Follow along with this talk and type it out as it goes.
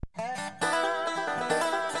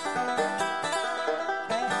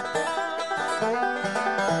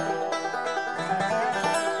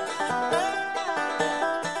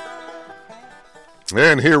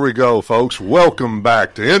And here we go, folks. Welcome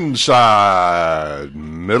back to Inside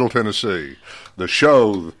Middle Tennessee, the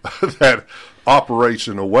show that operates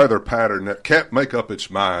in a weather pattern that can't make up its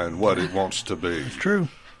mind what it wants to be. It's true.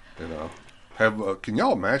 You know, can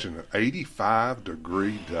y'all imagine an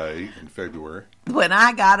 85-degree day in February? When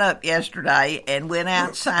I got up yesterday and went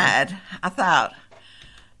outside, I thought,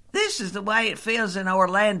 this is the way it feels in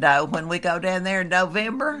Orlando when we go down there in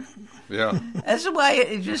November. Yeah. That's the way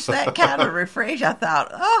it's just that kind of refresh. I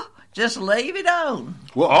thought, just leave it on.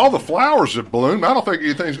 Well, all the flowers have bloomed. I don't think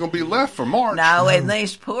anything's going to be left for March. No, and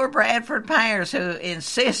these poor Bradford pears who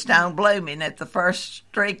insist on blooming at the first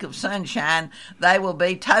streak of sunshine, they will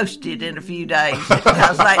be toasted in a few days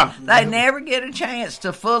because they never get a chance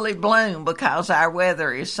to fully bloom because our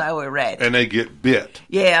weather is so erratic. And they get bit.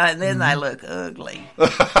 Yeah, and then they look ugly.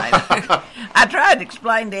 I tried to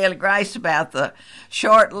explain to Ellie Grace about the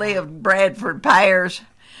short-lived Bradford pears,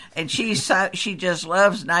 and she just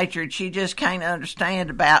loves nature, and she just can't understand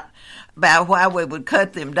about why we would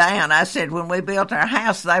cut them down. I said when we built our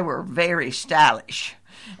house, they were very stylish.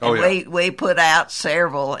 Oh, and yeah. we put out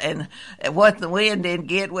several, and what the wind didn't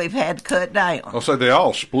get, we've had to cut down. Oh, so they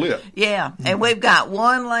all split. Yeah, and we've got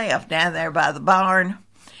one left down there by the barn,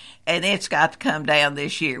 and it's got to come down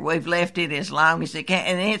this year. We've left it as long as it can,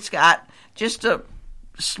 and it's got just a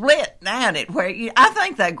split down it where I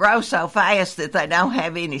think they grow so fast that they don't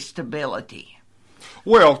have any stability.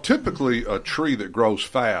 Well, typically a tree that grows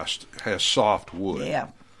fast has soft wood. Yeah.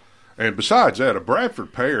 And besides that, a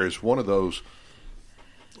Bradford pear is one of those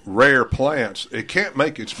rare plants. It can't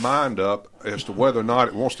make its mind up as to whether or not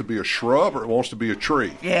it wants to be a shrub or it wants to be a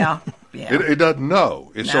tree. Yeah. Yeah. It doesn't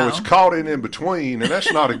know. And No. so it's caught in between, and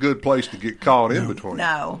that's not a good place to get caught in between.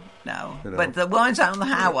 No. You know? But the ones on the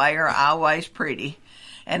highway are always pretty.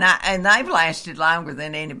 And they've lasted longer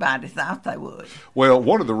than anybody thought they would. Well,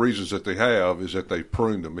 one of the reasons that they have is that they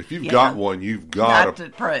pruned them. If you've got one, you've got to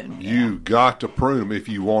prune. You've got to prune them if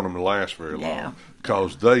you want them to last very long,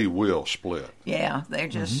 because they will split. Yeah, they're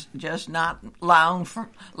just not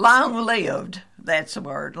long-lived. That's the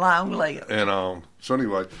word, long-lived. And so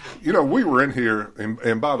anyway, we were in here,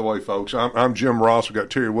 and by the way, folks, I'm Jim Ross. We got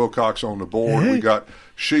Terry Wilcox on the board. Hey. We got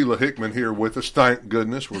Sheila Hickman here with us. Thank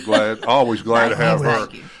goodness. We're glad, always glad to have her.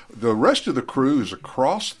 Thank you. The rest of the crew is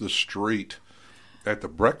across the street at the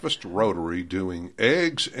Breakfast Rotary doing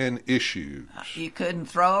eggs and issues. You couldn't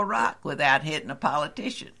throw a rock without hitting a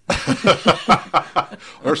politician.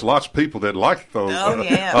 There's lots of people that like to throw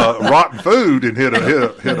yeah. rotten food and hit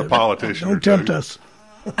a politician. Don't tempt us.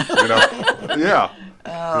 Yeah.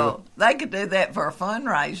 Oh, they could do that for a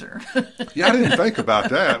fundraiser. Yeah, I didn't think about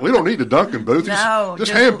that. We don't need a Dunkin' booth. No,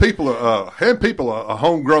 just hand people a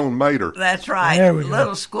homegrown mater. That's right. There A we go.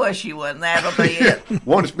 little squishy one. That'll be it.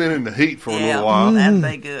 One that's been in the heat for a Yeah, little while. that'd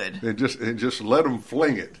be good. And just let them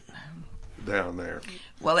fling it down there.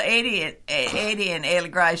 Well, Eddie and Ellie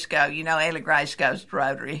Grace go. Ellie Grace goes to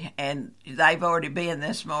Rotary, and they've already been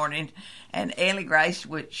this morning. And Ellie Grace,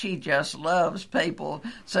 she just loves people.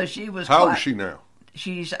 So she was. How old is she now?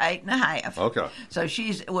 She's 8.5. Okay. So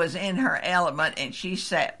she was in her element, and she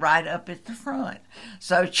sat right up at the front.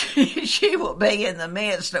 So she will be in the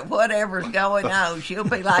midst of whatever's going on. She'll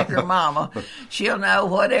be like her mama. She'll know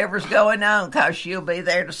whatever's going on because she'll be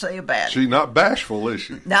there to see about it. She's not bashful, is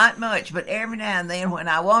she? Not much, but every now and then when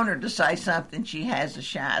I want her to say something, she has a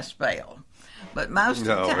shy spell. But most of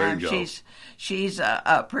the time, she's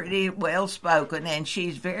a pretty well-spoken, and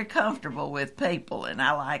she's very comfortable with people, and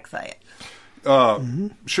I like that.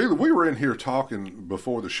 Sheila, we were in here talking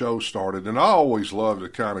before the show started, and I always love to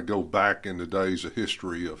kind of go back in the days of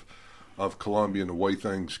history of Columbia and the way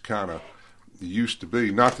things kind of used to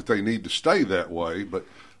be. Not that they need to stay that way, but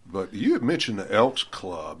you had mentioned the Elks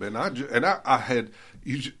Club, and I had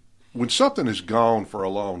when something is gone for a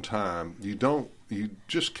long time, you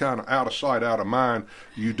just kind of out of sight, out of mind.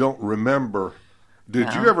 You don't remember.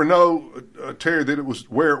 Did you ever know, Terry, that it was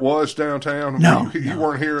where it was downtown? No. You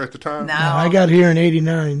weren't here at the time? No. I got here in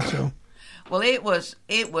 '89, so. Well, it was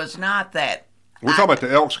not that. We're talking about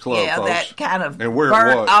the Elks Club, yeah, folks. that kind of and where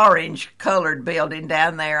burnt it was. orange-colored building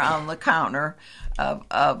down there on the corner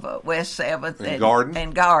of West 7th and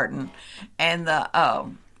Garden. And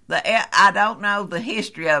I don't know the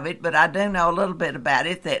history of it, but I do know a little bit about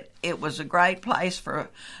it, that it was a great place for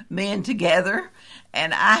men to gather.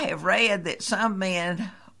 And I have read that some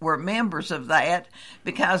men were members of that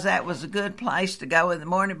because that was a good place to go in the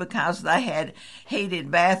morning because they had heated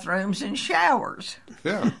bathrooms and showers.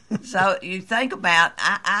 Yeah. So you think about,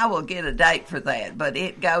 I will get a date for that, but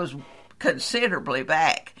it goes considerably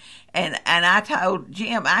back. And I told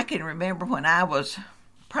Jim, I can remember when I was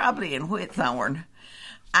probably in Whitthorne,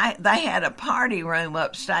 they had a party room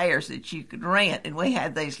upstairs that you could rent, and we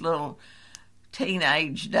had these little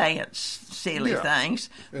teenage dance silly things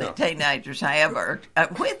that teenagers have, or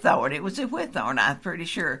Whitthorne. It was at Whitthorne, I'm pretty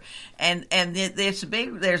sure. And there's a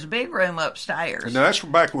big room upstairs. And now that's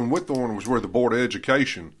from back when Whitthorne was where the Board of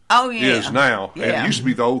Education is now. Yeah. And it used to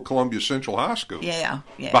be the old Columbia Central High School. Yeah.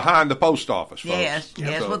 Behind the post office, folks. Yes.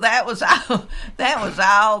 So, Well, that was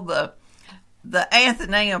all the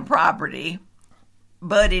Athenaeum property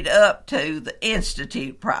butted up to the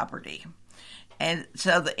Institute property. And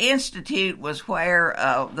so the Institute was where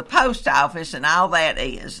the post office and all that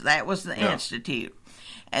is. That was the Institute.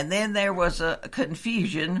 And then there was a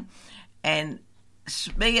confusion, and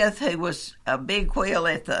Smith, who was a big wheel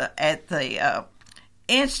at the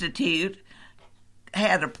Institute,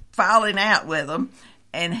 had a falling out with them,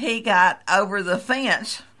 and he got over the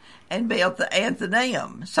fence and built the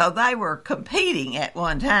Athenaeum. So they were competing at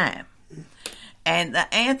one time. And the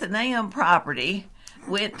Athenaeum property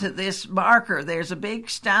went to this marker. There's a big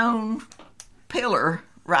stone pillar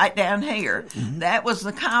right down here. Mm-hmm. That was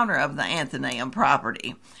the corner of the Athenaeum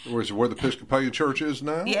property. Where the Episcopalian Church is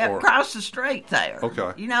now? Yeah, across the street there.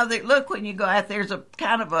 Okay. You know, look, when you go out, there's a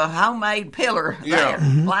kind of a homemade pillar there,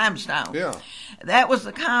 limestone. Yeah. That was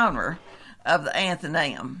the corner of the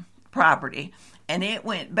Athenaeum property. And it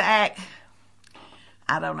went back,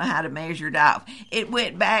 I don't know how to measure it off. It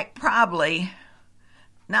went back probably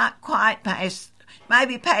not quite past,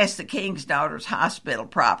 maybe past the King's Daughters Hospital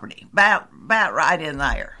property, about right in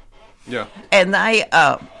there. Yeah. And they,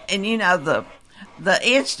 and you know, the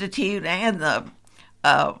Institute and the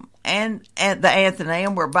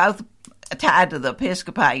Athenaeum were both tied to the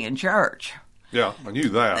Episcopalian Church. Yeah, I knew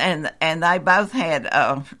that. And they both had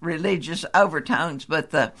religious overtones,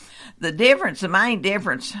 but the difference, the main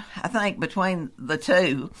difference, I think, between the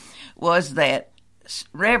two was that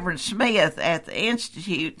Reverend Smith at the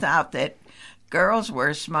Institute thought that girls were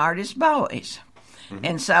as smart as boys. Mm-hmm.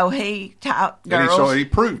 And so he taught girls. And so he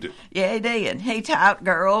proved it. Yeah, he did. He taught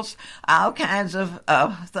girls all kinds of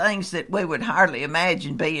things that we would hardly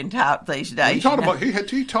imagine being taught these days. He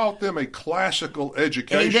taught them a classical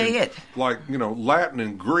education. He did. Like, Latin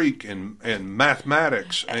and Greek and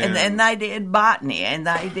mathematics. And they did botany, and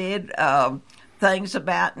they did things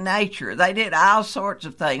about nature. They did all sorts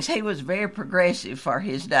of things. He was very progressive for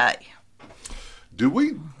his day.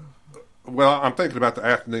 Well, I'm thinking about the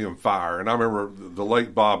Athenaeum fire, and I remember the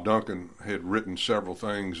late Bob Duncan had written several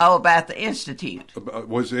things. Oh, about the Institute.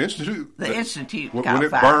 Was the Institute? The Institute when it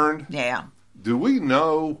fire. burned? Yeah. Do we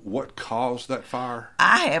know what caused that fire?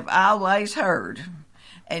 I have always heard,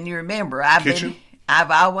 and you remember,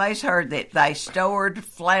 I've always heard that they stored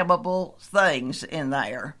flammable things in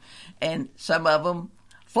there, and some of them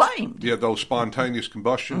flamed. Yeah, those spontaneous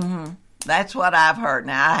combustion. Mm-hmm. That's what I've heard.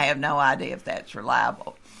 Now, I have no idea if that's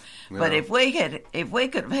reliable. No. But if we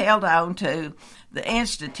could have held on to the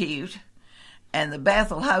Institute and the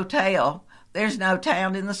Bethel Hotel, there's no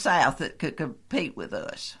town in the South that could compete with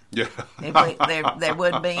us. Yeah. There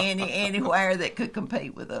wouldn't be anywhere that could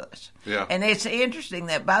compete with us. Yeah. And it's interesting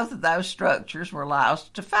that both of those structures were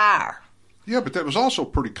lost to fire. Yeah, but that was also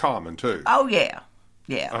pretty common, too. Oh, yeah.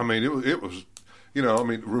 Yeah. I mean, it was,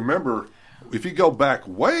 remember, if you go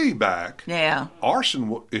way back,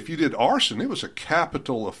 arson, if you did arson, it was a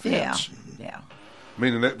capital offense. Yeah.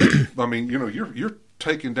 You're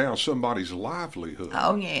taking down somebody's livelihood.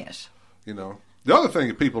 Oh, yes. The other thing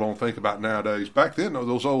that people don't think about nowadays, back then,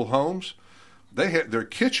 those old homes, their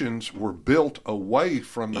kitchens were built away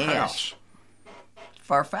from the house.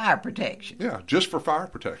 For fire protection. Yeah, just for fire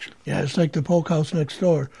protection. Yeah, it's like the Polk House next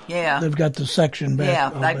door. Yeah. They've got the section back. Yeah,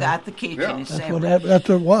 they've got the kitchen. Yeah. That's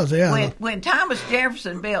what it was, yeah. When Thomas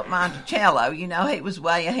Jefferson built Monticello, he was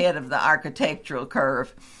way ahead of the architectural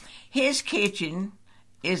curve. His kitchen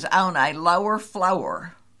is on a lower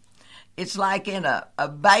floor. It's like in a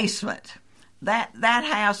basement. That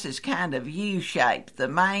house is kind of U-shaped. The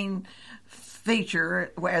main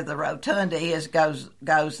feature where the rotunda is goes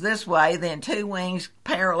this way, then two wings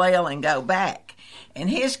parallel and go back. And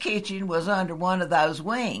his kitchen was under one of those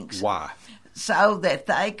wings. Why? So that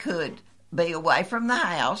they could be away from the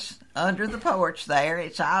house, under the porch there.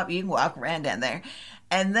 It's all, you can walk around down there.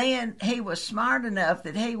 And then he was smart enough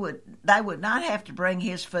that they would not have to bring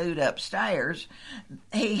his food upstairs.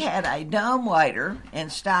 He had a dumbwaiter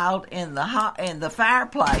installed in the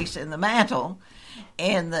fireplace in the mantel,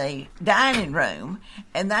 in the dining room,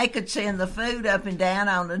 and they could send the food up and down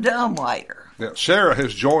on the dumbwaiter. Yeah, Sarah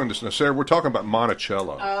has joined us now. Sarah, we're talking about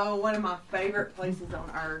Monticello. Oh, one of my favorite places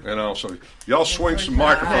on earth. And also, y'all swing some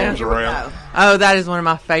microphones around. Oh, that is one of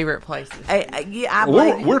my favorite places.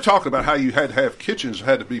 We're talking about how you had to have kitchens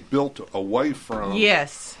had to be built away from.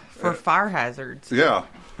 Yes, for fire hazards. Yeah.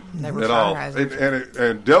 They were fire hazards.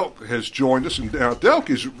 And Delk has joined us. And now Delk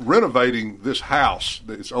is renovating this house,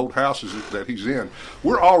 this old house that he's in.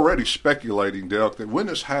 We're already speculating, Delk, that when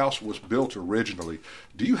this house was built originally,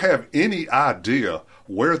 do you have any idea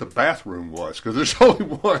where the bathroom was? Because there's only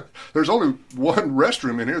one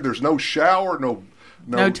restroom in here. There's no shower, no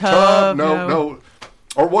tub, no.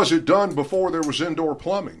 Or was it done before there was indoor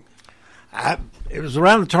plumbing? It was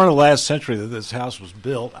around the turn of the last century that this house was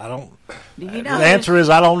built. I don't. Do you know the answer is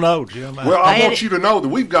I don't know, Jim. Well, I want you to know that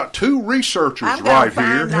we've got two researchers right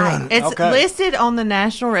here. It's listed on the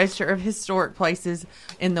National Register of Historic Places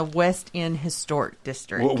in the West End Historic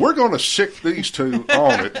District. Well, we're going to sick these two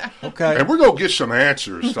on it. Okay. And we're going to get some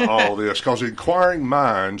answers to all this because inquiring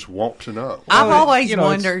minds want to know. I've always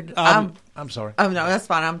wondered. I'm sorry. Oh, no, that's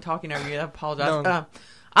fine. I'm talking over you. I apologize. No.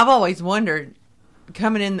 I've always wondered,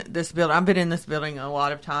 coming in this building, I've been in this building a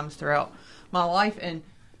lot of times throughout my life, and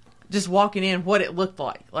just walking in, what it looked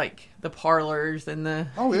like the parlors and the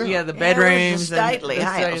the bedrooms, the stately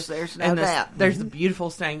house. There's no doubt. There's the beautiful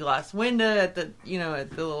stained glass window at the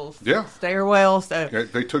little stairwell. So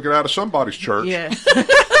they took it out of somebody's church. Yes,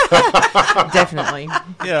 definitely.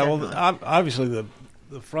 Yeah, well, obviously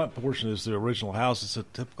the front portion is the original house. It's a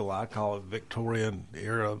typical, I call it, Victorian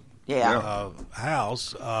era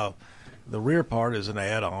house. The rear part is an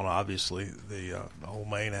add-on, obviously. The old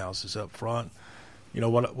main house is up front. You know,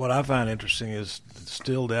 what I find interesting is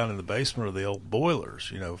still down in the basement are the old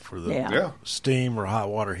boilers, for the steam or hot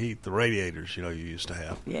water heat, the radiators, you used to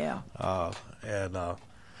have. Yeah.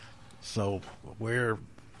 So where,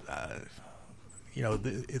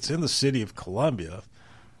 it's in the city of Columbia.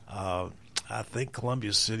 I think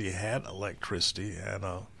Columbia City had electricity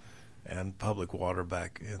and public water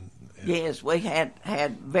back in. Yes, we had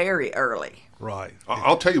very early. Right.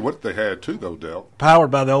 I'll tell you what they had too, though, Del. Powered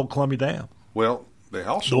by the old Columbia Dam. Well, they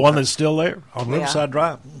also the one that's still there on Riverside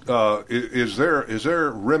Drive. Is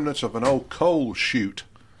there remnants of an old coal chute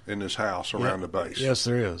in this house around the base? Yes,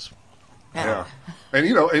 there is. Yeah, and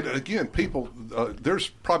again, people, there's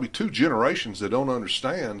probably two generations that don't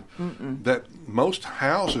understand that most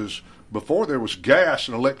houses, before there was gas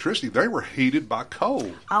and electricity, they were heated by coal.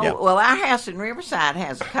 Oh, well, our house in Riverside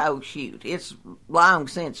has a coal chute. It's long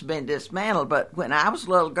since been dismantled, but when I was a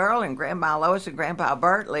little girl and Grandma Lois and Grandpa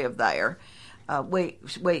Bert lived there, we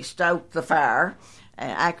stoked the fire.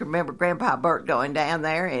 And I can remember Grandpa Bert going down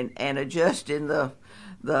there and adjusting the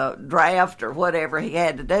draft or whatever he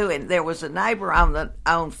had to do. And there was a neighbor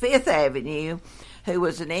on Fifth Avenue who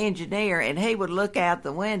was an engineer, and he would look out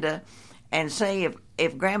the window and see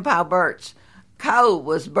if Grandpa Bert's coal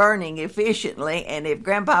was burning efficiently, and if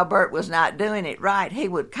Grandpa Bert was not doing it right, he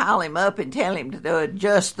would call him up and tell him to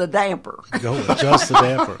adjust the damper. Go adjust the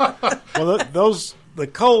damper. Well, the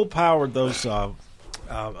coal powered those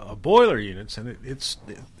boiler units, and it's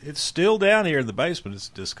still down here in the basement. It's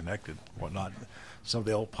disconnected, whatnot. Some of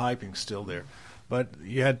the old piping's still there, but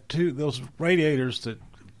you had those radiators that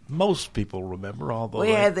most people remember. Although we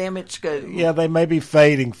had them at school. Yeah, they may be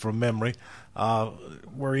fading from memory.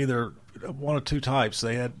 Were either one of two types.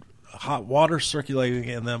 They had hot water circulating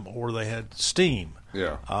in them, or they had steam.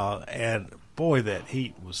 Yeah. And boy, that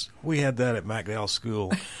heat was. We had that at McDowell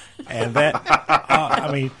School, and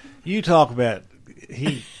that. You talk about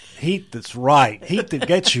heat that's right, heat that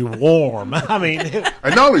gets you warm. And not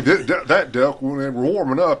only that, Delk, when they were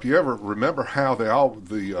warming up, you ever remember how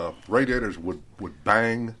the radiators would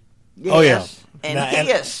bang? Yes. Oh yeah, and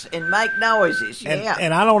hiss and make noises.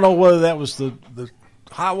 And I don't know whether that was the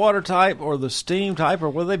hot water type or the steam type, or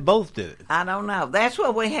whether they both did it. I don't know. That's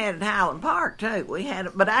what we had at Highland Park too. We had,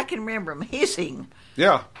 but I can remember them hissing.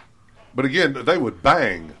 Yeah, but again, they would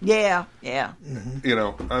bang. Yeah, yeah.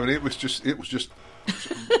 Mm-hmm. It was just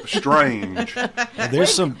strange.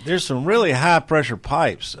 There's some really high pressure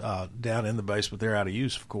pipes down in the basement. They're out of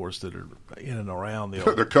use, of course, that are in and around the.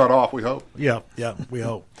 They're cut off. We hope. Yeah, we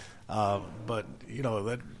hope. But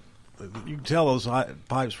that you can tell those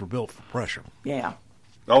pipes were built for pressure. Yeah.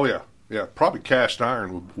 Oh yeah. Probably cast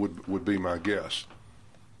iron would be my guess.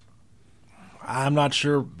 I'm not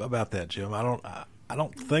sure about that, Jim. I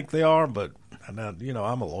don't think they are, but. I'm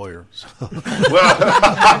a lawyer. So. Well,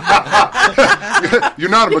 you're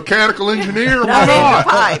not a mechanical engineer?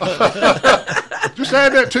 Why not? Just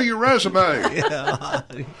add that to your resume. Yeah.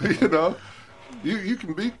 You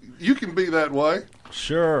can be that way.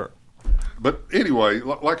 Sure. But anyway,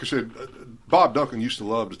 like I said, Bob Duncan used to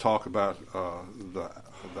love to talk about the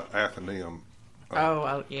Athenaeum.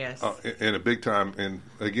 Yes. In a big time. And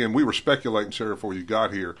again, we were speculating, Sarah, before you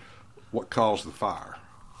got here, what caused the fire.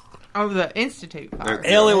 Oh, the Institute fire.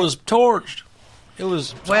 It was torched. It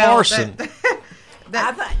was arson.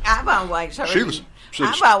 I've always heard.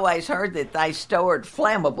 I've always heard that they stored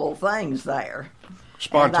flammable things there.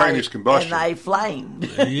 Spontaneous combustion. And they flamed.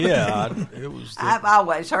 Yeah, it was. I've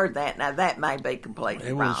always heard that. Now that may be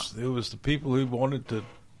completely wrong. It was the people who wanted to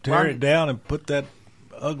tear it down and put that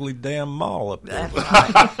ugly damn mall up there.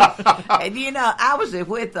 That's right. And I was at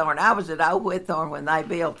Whitthorne. I was at old Whitthorne when they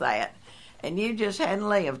built that. And you just hadn't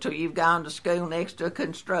lived till you've gone to school next to a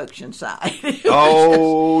construction site.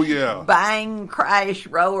 Yeah. Bang, crash,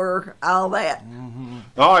 roar, all that. Mm-hmm.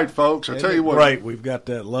 All right, folks, I tell you what. Right, we've got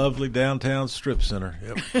that lovely downtown strip center.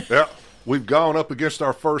 Yep. Yeah. We've gone up against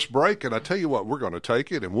our first break, and I tell you what, we're going to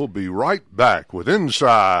take it, and we'll be right back with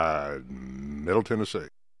Inside Middle Tennessee.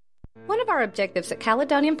 One of our objectives at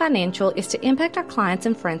Caledonian Financial is to impact our clients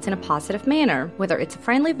and friends in a positive manner. Whether it's a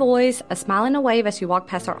friendly voice, a smile and a wave as you walk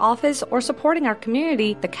past our office, or supporting our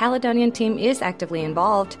community, the Caledonian team is actively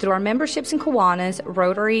involved through our memberships in Kiwanis,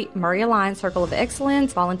 Rotary, Murray Alliance Circle of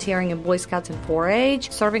Excellence, volunteering in Boy Scouts and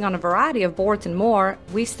 4-H, serving on a variety of boards and more.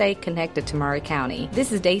 We stay connected to Murray County.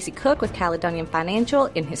 This is Daisy Cook with Caledonian Financial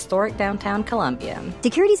in historic downtown Columbia.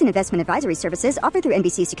 Securities and investment advisory services offered through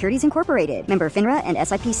NBC Securities Incorporated, member FINRA and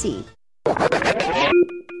SIPC.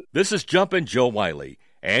 This is Jumpin' Joe Wiley,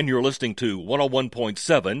 and you're listening to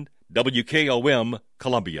 101.7 WKOM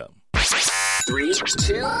Columbia. 3,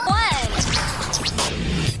 2, 1.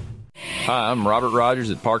 Hi, I'm Robert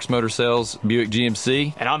Rogers at Parks Motor Sales Buick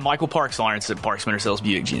GMC. And I'm Michael Parks Lawrence at Parks Motor Sales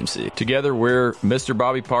Buick GMC. Together, we're Mr.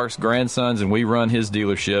 Bobby Parks' grandsons, and we run his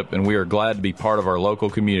dealership, and we are glad to be part of our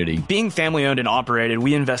local community. Being family-owned and operated,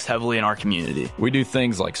 we invest heavily in our community. We do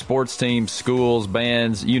things like sports teams, schools,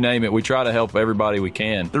 bands, you name it. We try to help everybody we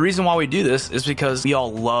can. The reason why we do this is because we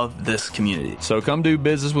all love this community. So come do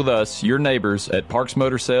business with us, your neighbors, at Parks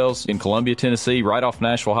Motor Sales in Columbia, Tennessee, right off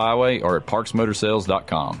Nashville Highway, or at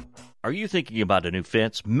parksmotorsales.com. Are you thinking about a new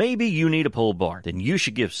fence? Maybe you need a pole barn. Then you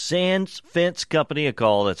should give Sands Fence Company a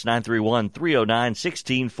call. That's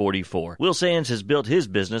 931-309-1644. Will Sands has built his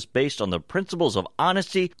business based on the principles of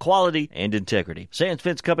honesty, quality, and integrity. Sands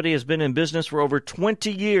Fence Company has been in business for over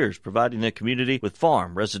 20 years, providing the community with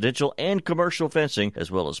farm, residential, and commercial fencing, as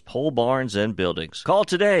well as pole barns and buildings. Call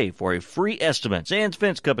today for a free estimate. Sands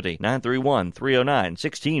Fence Company,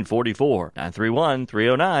 931-309-1644.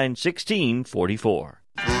 931-309-1644.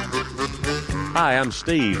 Hi, I'm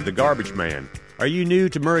Steve, the Garbage Man. Are you new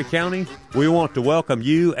to Murray County? We want to welcome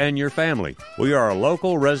you and your family. We are a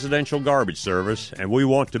local residential garbage service, and we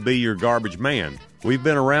want to be your garbage man. We've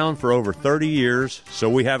been around for over 30 years, so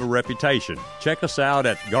we have a reputation. Check us out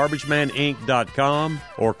at garbagemaninc.com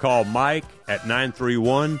or call Mike at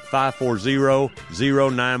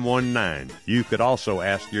 931-540-0919. You could also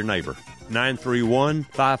ask your neighbor.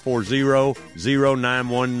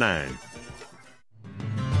 931-540-0919.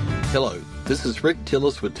 Hello, this is Rick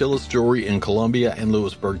Tillis with Tillis Jewelry in Columbia and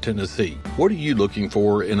Lewisburg, Tennessee. What are you looking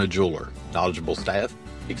for in a jeweler? Knowledgeable staff?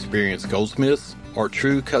 Experienced goldsmiths? Or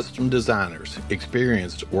true custom designers?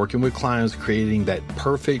 Experienced working with clients creating that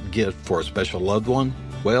perfect gift for a special loved one?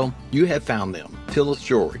 Well, you have found them. Tillis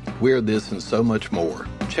Jewelry. We're this and so much more.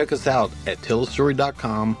 Check us out at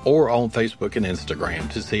tillisjewelry.com or on Facebook and Instagram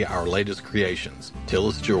to see our latest creations.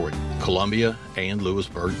 Tillis Jewelry, Columbia and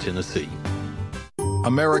Lewisburg, Tennessee.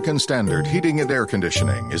 American Standard Heating and Air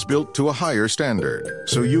Conditioning is built to a higher standard,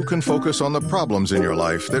 so you can focus on the problems in your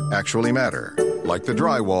life that actually matter, like the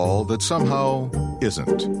drywall that somehow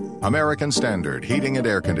isn't. American Standard Heating and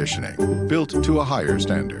Air Conditioning, built to a higher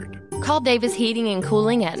standard. Call Davis Heating and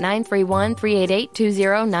Cooling at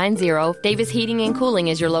 931-388-2090. Davis Heating and Cooling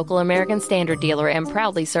is your local American Standard dealer and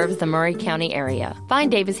proudly serves the Murray County area. Find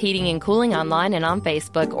Davis Heating and Cooling online and on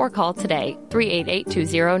Facebook or call today,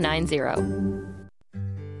 388-2090.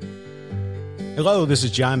 Hello, this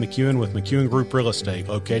is John McEwen with McEwen Group Real Estate,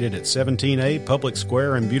 located at 17A Public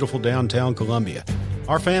Square in beautiful downtown Columbia.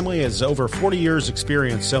 Our family has over 40 years'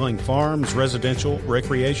 experience selling farms, residential,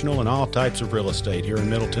 recreational, and all types of real estate here in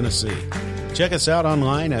Middle Tennessee. Check us out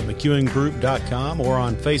online at McEwenGroup.com or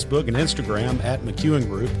on Facebook and Instagram at McEwen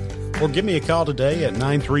Group, or give me a call today at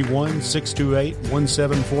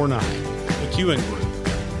 931-628-1749. McEwen Group.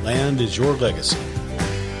 Land is your legacy.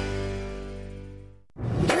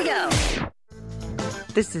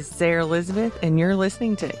 This is Sarah Elizabeth, and you're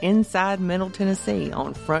listening to Inside Middle Tennessee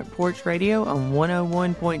on Front Porch Radio on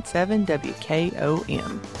 101.7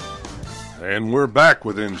 WKOM. And we're back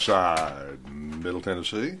with Inside Middle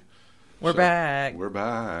Tennessee. We're back. We're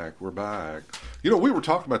back. You know, we were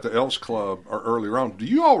talking about the Elks Club earlier on. Do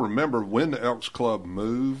you all remember when the Elks Club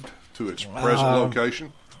moved to its present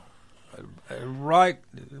location? Right,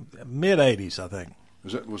 mid-'80s, I think.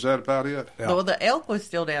 Was that about it? Yeah. Well, the Elk was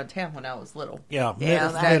still downtown when I was little. Yeah,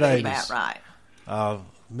 mid-'80s. About right.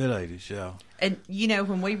 Mid-'80s, yeah. And, you know,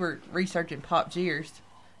 when we were researching Pop Gears,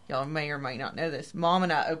 y'all may or may not know this, Mom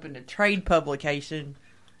and I opened a trade publication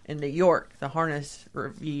in New York, the Harness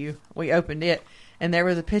Review. We opened it, and there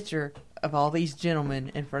was a picture of all these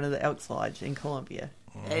gentlemen in front of the Elks Lodge in Columbia.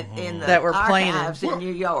 In the that were playing in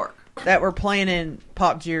New York. That were playing in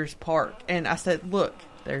Pop Gears Park. And I said, look,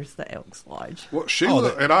 there's the Elks Lodge. Well,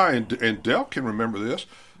 Sheila and I and Del can remember this.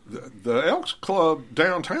 The Elks Club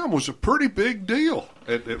downtown was a pretty big deal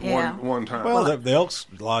at one time. Well, the Elks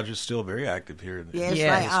Lodge is still very active here in this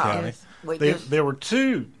county. Yes. There were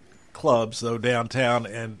two clubs, though, downtown,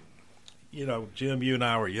 and, you know, Jim, you and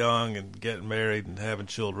I were young and getting married and having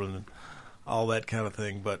children and all that kind of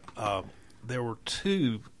thing, but there were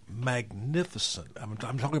two magnificent, I'm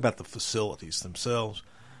talking about the facilities themselves,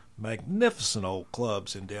 magnificent old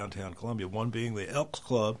clubs in downtown Columbia, one being the Elks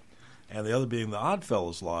Club and the other being the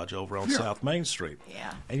Oddfellows Lodge over on South Main Street.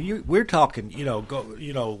 Yeah. And we're talking,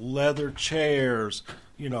 leather chairs,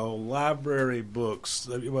 library books,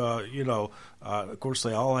 of course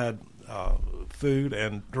they all had food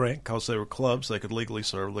and drink because they were clubs. They could legally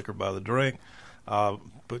serve liquor by the drink.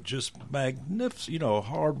 But just magnificent,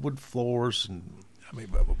 hardwood floors and,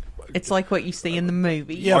 it's like what you see in the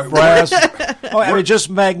movie. Yeah, brass. Just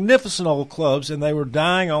magnificent old clubs, and they were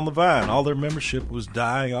dying on the vine. All their membership was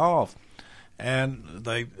dying off. And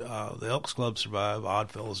the Elks Club survived,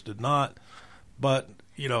 Oddfellows did not. But,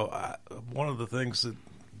 one of the things that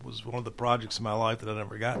was one of the projects in my life that I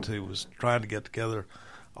never got to was trying to get together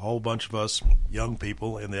a whole bunch of us young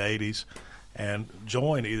people in the 80s and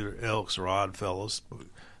join either Elks or Oddfellows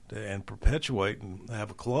and perpetuate and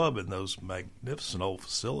have a club in those magnificent old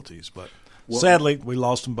facilities. But sadly, we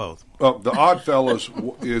lost them both. The Oddfellows,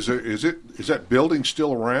 is that building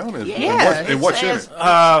still around? And what's in it?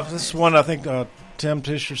 This is one I think Tim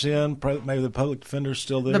Tischer's in. Maybe the public defender's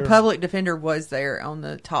still there. The public defender was there on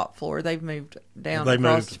the top floor. They've moved down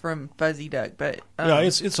across from Fuzzy Duck, but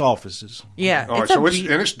it's offices. Yeah, all right. So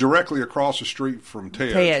it's directly across the street from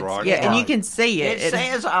Ted's, right? Yeah, and you can see it. It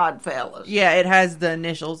says Oddfellows. Yeah, it has the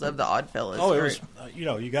initials of the Oddfellows. Oh, it was.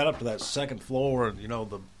 You got up to that second floor, and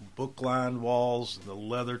the book-lined walls, and the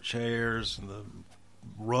leather chairs, and the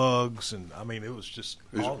rugs, and it was just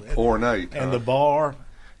ornate. And the bar.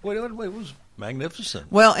 It was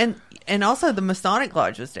magnificent. Well, and also the Masonic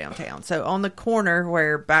Lodge was downtown. So on the corner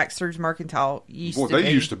where Baxter's Mercantile used to be.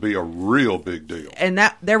 They used to be a real big deal. And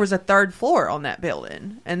there was a third floor on that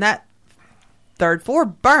building. And that third floor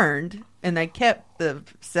burned, and they kept the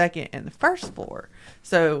second and the first floor.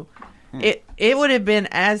 So it would have been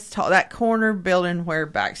as tall. That corner building where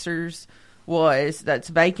Baxter's was, that's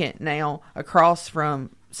vacant now, across from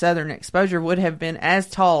Southern Exposure, would have been as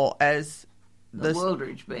tall as the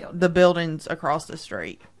Wooldridge building. The buildings across the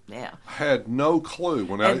street. Yeah. Had no clue.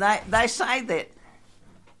 They say that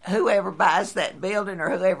whoever buys that building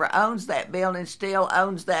or whoever owns that building still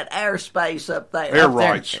owns that airspace up there. Air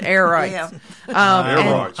rights. Air rights. Yeah.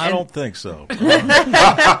 Air rights. I don't think so.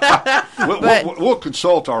 We'll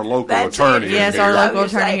consult our local attorney. Yes, our local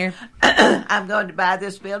attorney here. I'm going to buy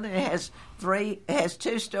this building. It has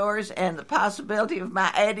 2 stories and the possibility of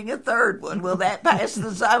my adding a third one. Will that pass the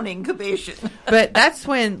zoning commission? But that's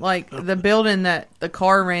when, the building that the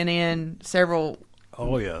car ran in several.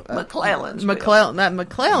 Oh yeah, McClellan's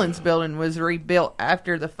building was rebuilt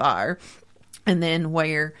after the fire, and then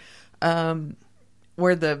where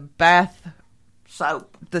the bath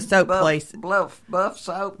soap, the soap place,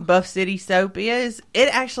 Buff City Soap is. It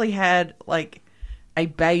actually had a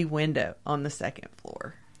bay window on the second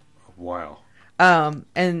floor. Wow.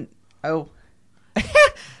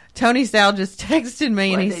 Tony Sal just texted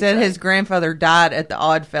me and he said his grandfather died at the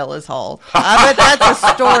Oddfellows Hall. I bet that's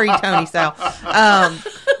a story, Tony Sal.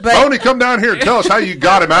 Tony, come down here and tell us how you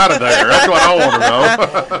got him out of there. That's what I want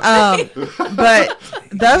to know. But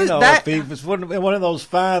if he was one of those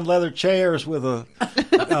fine leather chairs with a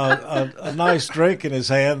nice drink in his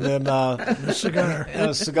hand, then a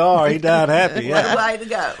cigar, he died happy. Yeah. Way to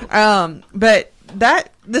go. But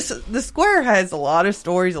the square has a lot of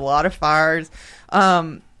stories, a lot of fires.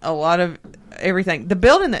 A lot of everything. The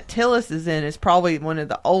building that Tillis is in is probably one of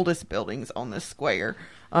the oldest buildings on the square.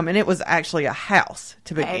 And it was actually a house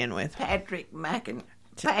to begin with. Patrick McGuire.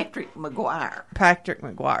 Patrick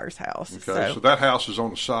McGuire's house. Okay, so that house is on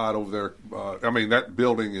the side over there. That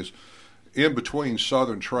building is in between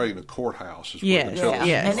Southern Trade and the courthouse. Is Yes,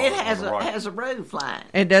 and it has a roof line.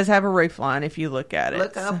 It does have a roof line if you look at it.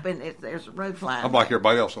 Look up and there's a roof line. I'm like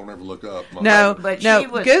everybody else. Don't ever look up. No,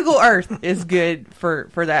 Google Earth is good for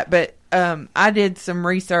that. But I did some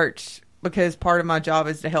research because part of my job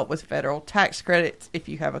is to help with federal tax credits if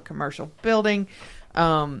you have a commercial building.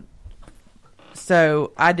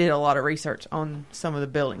 So I did a lot of research on some of the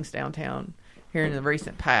buildings downtown here in the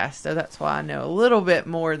recent past. So that's why I know a little bit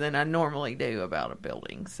more than I normally do about a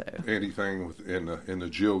building. So anything in the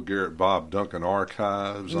Jill Garrett Bob Duncan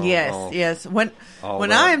archives? Yes. When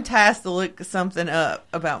I am tasked to look something up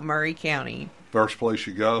about Maury County, first place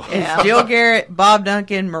you go. It's Jill Garrett, Bob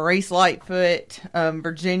Duncan, Maurice Lightfoot,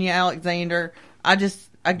 Virginia Alexander. I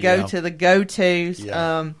go to the go-tos.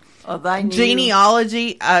 Yeah.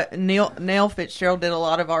 Genealogy. Neil Fitzgerald did a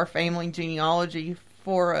lot of our family genealogy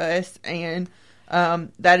for us, and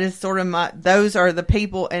that is sort of those are the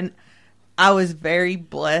people, and I was very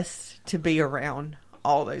blessed to be around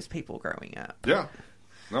all those people growing up. Yeah.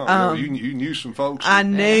 No, you knew some folks. I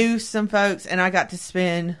knew some folks, and I got to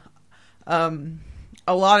spend a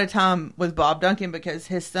lot of time with Bob Duncan because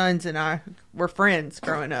his sons and I were friends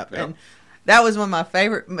growing up. And that was one of my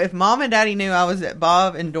favorite. If Mom and Daddy knew I was at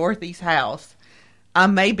Bob and Dorothy's house, I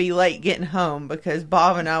may be late getting home because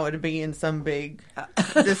Bob and I would be in some big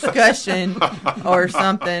discussion or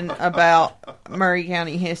something about Maury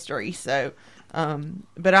County history. So,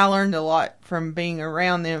 but I learned a lot from being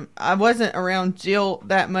around them. I wasn't around Jill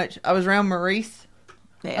that much. I was around Maurice.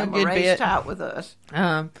 Yeah, Maurice taught with us.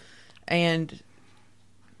 And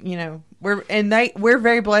we're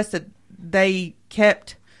very blessed that they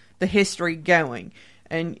kept the history going.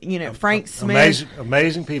 And Frank Smith,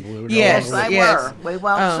 amazing people. Yes, they were. We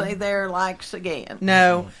won't see their likes again.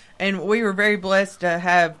 No, and we were very blessed to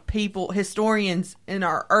have historians in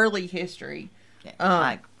our early history,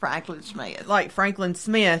 like Franklin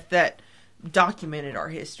Smith, that documented our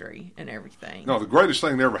history and everything. No, the greatest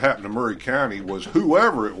thing that ever happened to Maury County was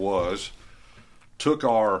whoever it was took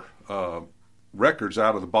our records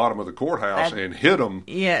out of the bottom of the courthouse and hid them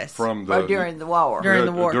from during the war.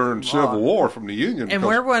 During Civil War from the Union. And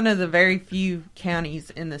we're one of the very few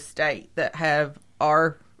counties in the state that have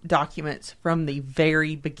our documents from the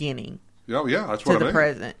very beginning. Oh, yeah, that's what I mean. To the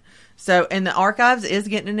present. So, and the archives is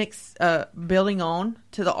getting an building on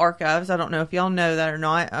to the archives. I don't know if y'all know that or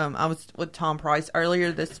not. I was with Tom Price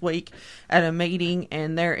earlier this week at a meeting,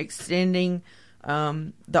 and they're extending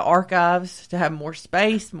the archives to have more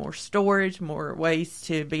space, more storage, more ways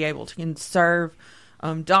to be able to conserve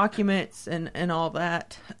documents and all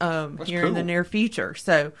that here in the near future.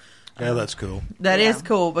 So that's cool. That is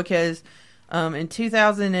cool because in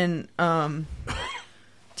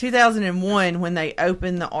 2001 when they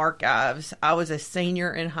opened the archives, I was a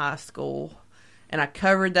senior in high school, and I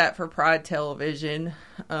covered that for Pride Television,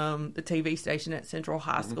 the TV station at Central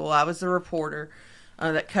High School. I was the reporter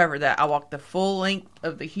that covered that. I walked the full length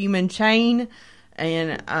of the human chain,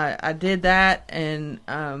 and I did that, and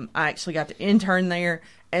I actually got to intern there.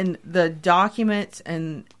 And the documents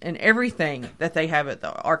and everything that they have at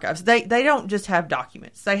the archives, they don't just have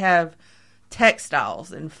documents. They have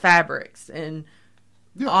textiles and fabrics and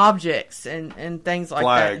objects and things like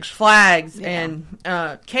that. Flags and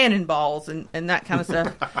cannonballs and that kind of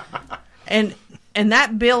stuff. And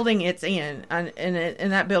that building it's in,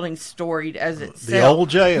 and that building's storied as itself. The old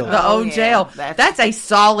jail. The old jail. That's a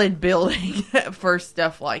solid building for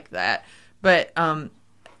stuff like that. But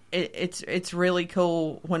it's really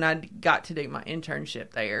cool when I got to do my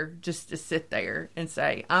internship there, just to sit there and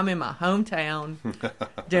say, I'm in my hometown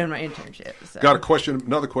doing my internship. So. Got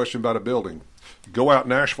another question about a building. Go out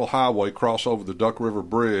Nashville Highway, cross over the Duck River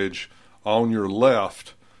Bridge. On your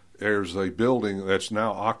left, there's a building that's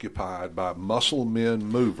now occupied by Muscle Men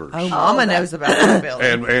Movers. Oh, Mama knows about that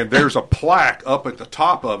building. And there's a plaque up at the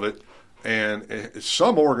top of it, and it's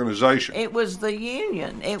some organization. It was the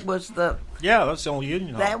union. It was the... Yeah, that's the only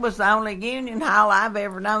union hall. That was the only union hall I've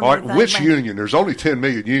ever known. All right, which union? There's only 10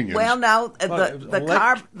 million unions. Well, no,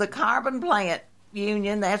 the carbon plant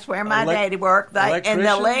union, that's where my daddy worked. And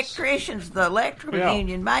the electricians, the electrical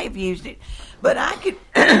union may have used it. But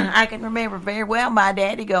I can remember very well my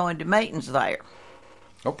daddy going to meetings there.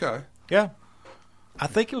 Okay. Yeah. I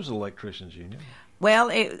think it was the electricians union. Well,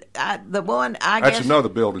 the one That's another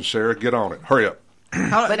building, Sarah. Get on it. Hurry up.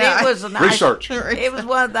 But it was a nice research. It was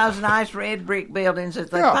one of those nice red brick buildings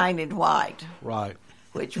that they painted white. Right.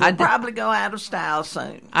 Which will probably go out of style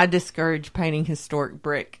soon. I discourage painting historic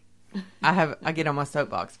brick. I get on my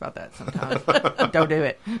soapbox about that sometimes. Don't do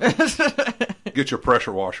it. Get your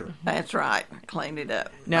pressure washer. That's right. Clean it up.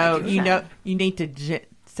 No, you need to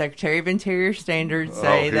Secretary of Interior standards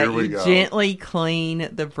say that you gently clean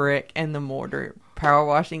the brick and the mortar. Power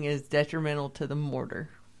washing is detrimental to the mortar.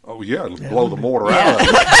 Oh, yeah, blow the mortar out.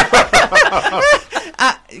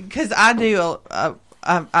 Because I do,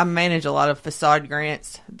 I manage a lot of facade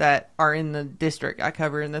grants that are in the district. I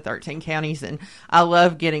cover in the 13 counties, and I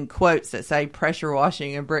love getting quotes that say pressure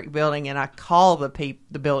washing a brick building, and I call the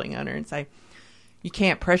building owner and say, you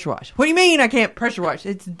can't pressure wash. What do you mean I can't pressure wash?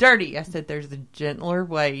 It's dirty. I said there's a gentler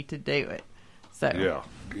way to do it. So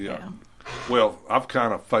Yeah. Well, I've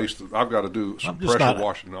kind of I've got to do some pressure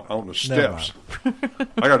washing on the steps.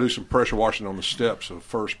 I got to do some pressure washing on the steps of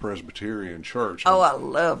First Presbyterian Church. Oh, I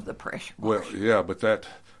love the pressure washing. Well, yeah, but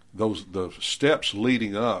the steps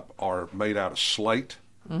leading up are made out of slate.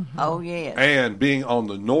 Mm-hmm. Oh, yes. And being on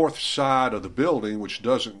the north side of the building, which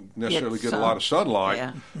doesn't necessarily get a lot of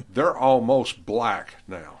sunlight, they're almost black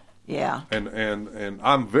now. Yeah. And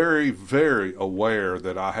I'm very, very aware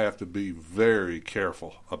that I have to be very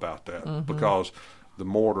careful about that because the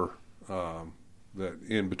mortar that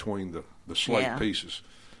in between the slate pieces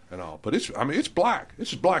and all. But it's black.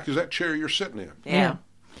 It's as black as that chair you're sitting in. Yeah.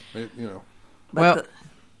 Go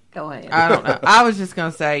ahead. I don't know. I was just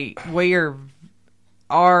going to say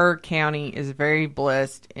our county is very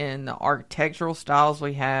blessed in the architectural styles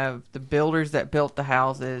we have, the builders that built the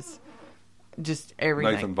houses, just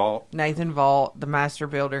everything. Nathan Vault, the master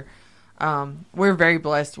builder. We're very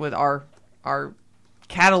blessed with our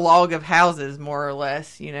catalog of houses, more or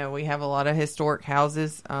less. You know, we have a lot of historic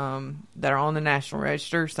houses that are on the National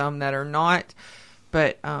Register, some that are not.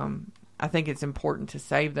 But I think it's important to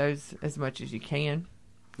save those as much as you can.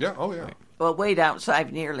 Yeah, oh yeah. Well, we don't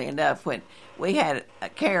save nearly enough. When we had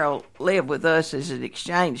Carol live with us as an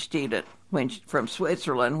exchange student from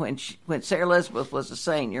Switzerland, when Sarah Elizabeth was a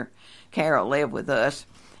senior, Carol lived with us,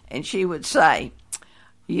 and she would say,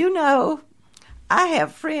 you know, I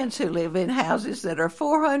have friends who live in houses that are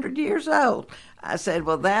 400 years old. I said,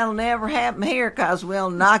 well, that'll never happen here because we'll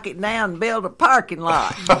knock it down and build a parking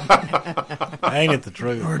lot. Ain't it the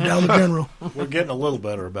truth? Or Dollar General. We're getting a little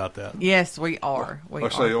better about that. Yes, we are.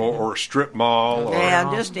 Or a strip mall.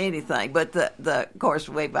 Just anything. But of course,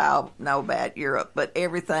 we all know about Europe. But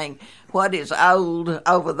everything, what is old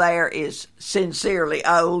over there is sincerely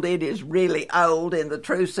old. It is really old in the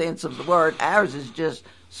true sense of the word. Ours is just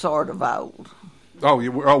sort of old. Oh,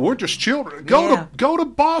 we're just children. Go to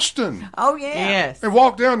Boston. Oh, yeah. Yes. And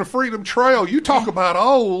walk down the Freedom Trail. You talk about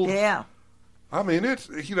old. Yeah. I mean, it's,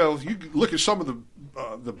 you look at some of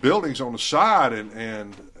the buildings on the side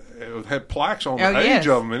and it had plaques on the age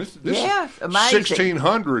of them. And it's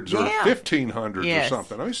 1600s or 1500s or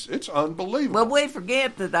something. I mean, it's unbelievable. Well, we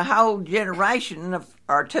forget that the whole generation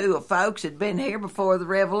or two of folks had been here before the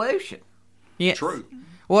Revolution. Yes. True.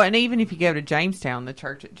 Well, and even if you go to Jamestown, the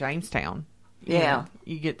church at Jamestown,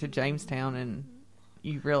 you get to Jamestown and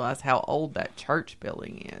you realize how old that church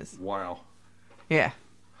building is. Wow. Yeah.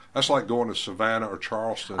 That's like going to Savannah or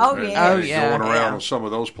Charleston. Going around in some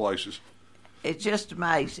of those places. It's just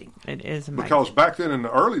amazing. It is amazing. Because back then in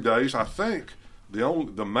the early days, I think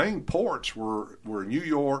the main ports were New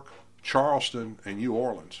York, Charleston, and New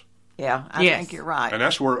Orleans. Yeah, I think you're right. And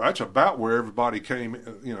that's about where everybody came,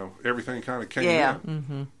 everything kind of came in.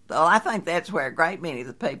 Mm-hmm. Well, I think that's where a great many of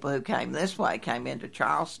the people who came this way came into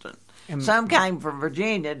Charleston. Some came from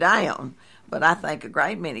Virginia down, but I think a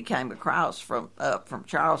great many came across from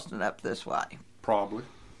Charleston up this way. Probably.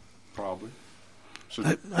 So,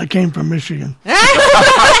 I came from Michigan.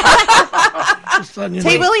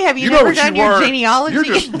 T. Willie, have you never done your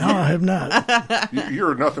genealogy? No, I have not.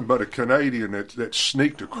 You're nothing but a Canadian that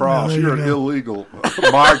sneaked across. You're an illegal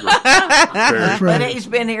migrant. That's right. But he's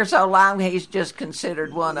been here so long, he's just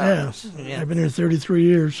considered one of us. Yeah. I've been here 33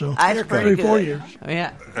 years, so that's pretty 34 good. years.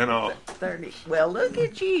 Yeah. And 30. Well, look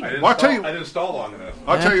at you. I didn't stall long enough.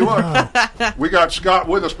 I'll tell you what. We got Scott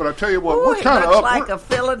with us, but I tell you what, we're kind of up. Like a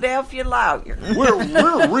Philadelphia lawyer. We're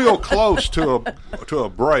real close to a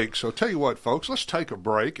break. So tell you what, folks, let's take a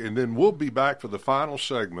break, and then we'll be back for the final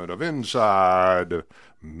segment of Inside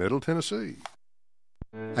Middle Tennessee.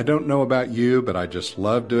 I don't know about you, but I just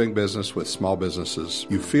love doing business with small businesses.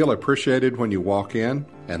 You feel appreciated when you walk in,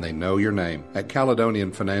 and they know your name. At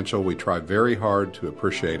Caledonian Financial, we try very hard to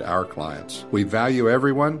appreciate our clients. We value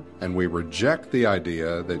everyone, and we reject the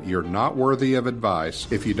idea that you're not worthy of advice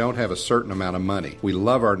if you don't have a certain amount of money. We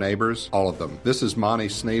love our neighbors, all of them. This is Monty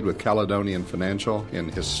Sneed with Caledonian Financial in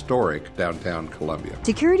historic downtown Columbia.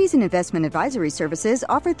 Securities and investment advisory services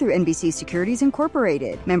offered through NBC Securities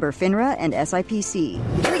Incorporated. Member FINRA and SIPC.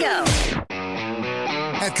 Here we go.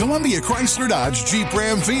 At Columbia Chrysler Dodge Jeep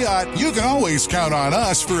Ram Fiat, you can always count on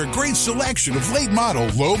us for a great selection of late model,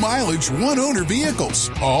 low mileage, one owner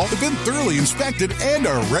vehicles. All have been thoroughly inspected and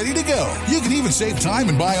are ready to go. You can even save time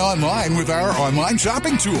and buy online with our online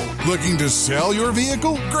shopping tool. Looking to sell your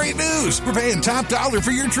vehicle? Great news! We're paying top dollar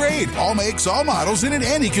for your trade. All makes, all models, and in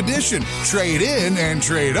any condition. Trade in and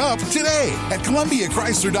trade up today. At Columbia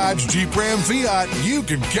Chrysler Dodge Jeep Ram Fiat, you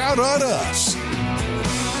can count on us.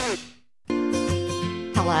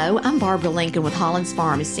 Hello, I'm Barbara Lincoln with Holland's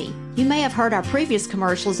Pharmacy. You may have heard our previous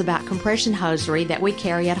commercials about compression hosiery that we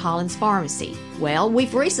carry at Holland's Pharmacy. Well,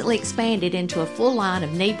 we've recently expanded into a full line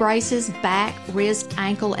of knee braces, back, wrist,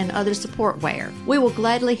 ankle, and other support wear. We will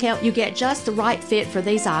gladly help you get just the right fit for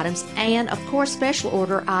these items and, of course, special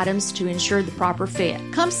order items to ensure the proper fit.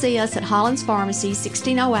 Come see us at Holland's Pharmacy,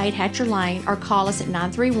 1608 Hatcher Lane, or call us at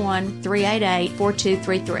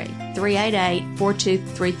 931-388-4233.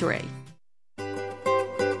 388-4233.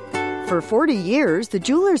 For 40 years, the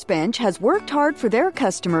Jeweler's Bench has worked hard for their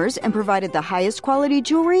customers and provided the highest quality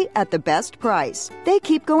jewelry at the best price. They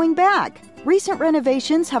keep going back. Recent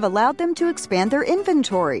renovations have allowed them to expand their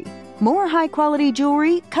inventory. More high-quality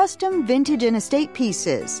jewelry, custom, vintage, and estate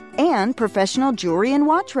pieces, and professional jewelry and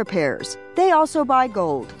watch repairs. They also buy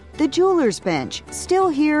gold. The Jeweler's Bench, still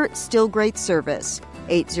here, still great service.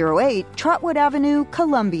 808 Trotwood Avenue,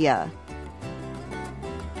 Columbia.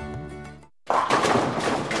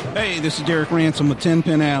 Hey, this is Derek Ransom with 10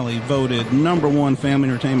 Pin Alley, voted #1 family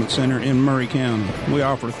entertainment center in Murray County. We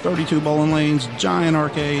offer 32 bowling lanes, giant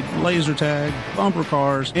arcade, laser tag, bumper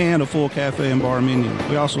cars, and a full cafe and bar menu.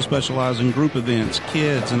 We also specialize in group events,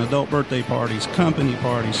 kids and adult birthday parties, company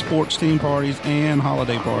parties, sports team parties, and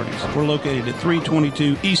holiday parties. We're located at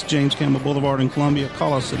 322 East James Campbell Boulevard in Columbia.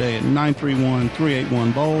 Call us today at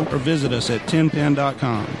 931-381-BOWL or visit us at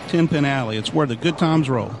 10pin.com. 10 Pin Alley, it's where the good times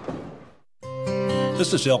roll.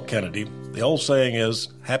 This is Elk Kennedy. The old saying is,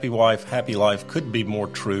 happy wife, happy life could be more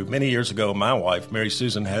true. Many years ago, my wife, Mary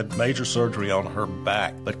Susan, had major surgery on her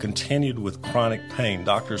back, but continued with chronic pain.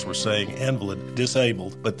 Doctors were saying invalid,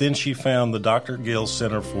 disabled, but then she found the Dr. Gill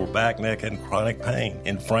Center for Back, Neck, and Chronic Pain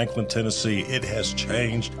in Franklin, Tennessee. It has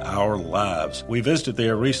changed our lives. We visited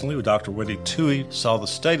there recently with Dr. Wendy Toohey, saw the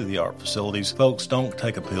state-of-the-art facilities. Folks, don't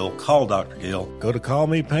take a pill. Call Dr. Gill. Go to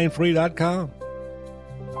callmepainfree.com.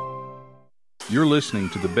 You're listening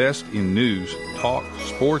to the best in news, talk,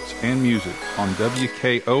 sports, and music on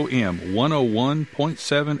WKOM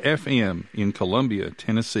 101.7 FM in Columbia,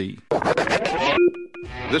 Tennessee.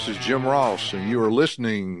 This is Jim Ross, and you are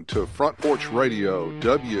listening to Front Porch Radio,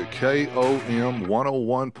 WKOM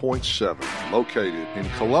 101.7, located in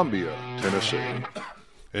Columbia, Tennessee.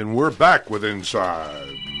 And we're back with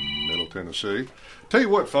Inside Middle Tennessee. Tell you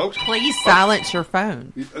what, folks. Please silence your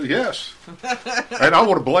phone. Yes. And I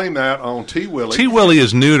want to blame that on T. Willie. T. Willie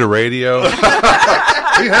is new to radio.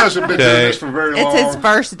 He hasn't been doing this for very long. It's his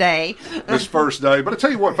first day. His first day. But I tell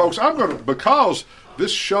you what, folks, I'm going to, because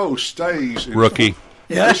this show stays in rookie.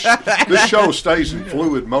 This show stays in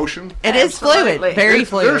fluid motion. It is fluid, very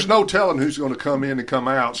fluid. There's no telling who's going to come in and come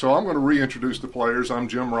out. So I'm going to reintroduce the players. I'm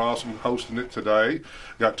Jim Ross. I'm hosting it today.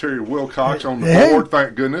 Got Terry Wilcox on the board,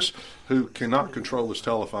 thank goodness, who cannot control his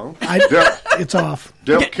telephone. It's off.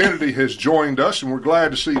 Delk Kennedy has joined us, and we're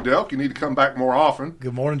glad to see Delk. You need to come back more often.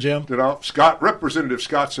 Good morning, Jim. Representative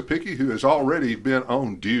Scott Cepicky, who has already been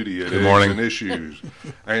on duty at Good morning. and Issues,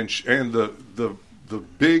 and the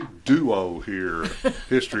big duo here,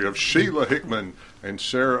 history of Sheila Hickman and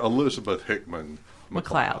Sarah Elizabeth Hickman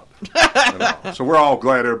McCloud. So we're all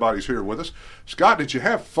glad everybody's here with us. Scott, did you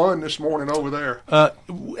have fun this morning over there?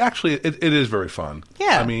 Actually, it is very fun.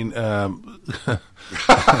 Yeah. I mean, it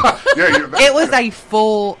was a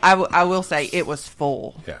full, I will say, it was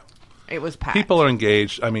full. Yeah. It was packed. People are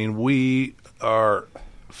engaged. I mean, we are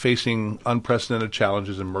facing unprecedented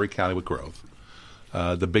challenges in Murray County with growth.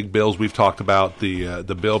 The big bills we've talked about,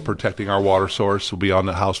 the bill protecting our water source will be on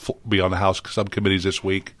the House subcommittees this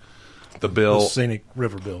week. The Scenic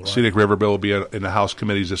River Bill, right? Scenic River Bill will be in the House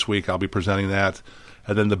committees this week. I'll be presenting that.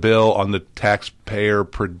 And then the bill on the Taxpayer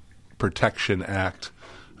Protection Act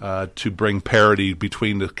to bring parity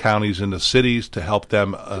between the counties and the cities to help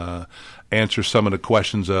them answer some of the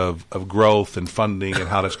questions of growth and funding and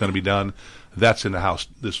how that's going to be done. That's in the House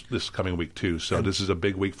this coming week, too. So this is a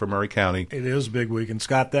big week for Murray County. It is a big week. And,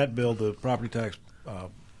 Scott, that bill, the Property Tax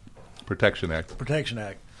Protection Act,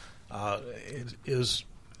 it is,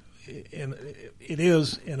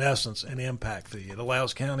 in essence, an impact fee. It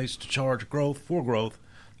allows counties to charge growth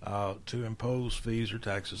to impose fees or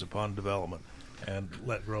taxes upon development and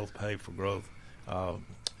let growth pay for growth.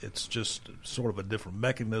 It's just sort of a different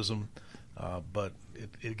mechanism, but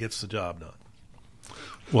it gets the job done.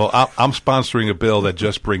 Well, I'm sponsoring a bill that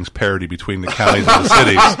just brings parity between the counties and the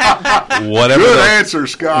cities. Good answer,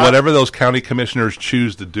 Scott. Whatever those county commissioners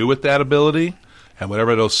choose to do with that ability, and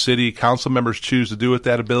whatever those city council members choose to do with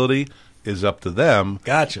that ability, is up to them.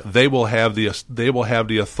 Gotcha. They will have the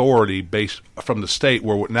authority based from the state,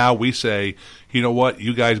 where now we say, you know what,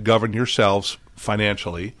 you guys govern yourselves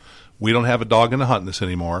financially. We don't have a dog in the hunt in this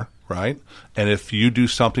anymore, right? And if you do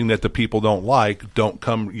something that the people don't like, don't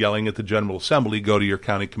come yelling at the General Assembly. Go to your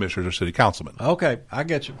county commissioners or city councilman. Okay, I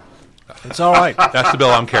get you. It's all right. That's the bill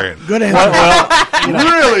I'm carrying. Good answer.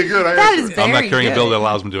 Really good answer. That is very I'm not carrying good. a bill that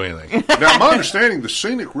allows them to do anything. Now, my understanding, the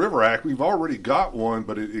Scenic River Act, we've already got one,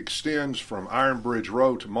 but it extends from Iron Bridge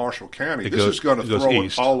Road to Marshall County. This is going to throw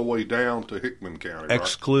east. it all the way down to Hickman County, right?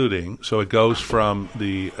 Excluding, so it goes from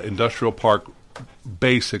the industrial park,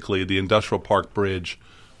 basically the industrial park bridge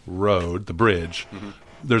road, the bridge. Mm-hmm.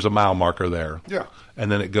 There's a mile marker there. Yeah.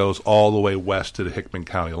 And then it goes all the way west to the Hickman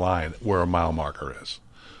County line where a mile marker is.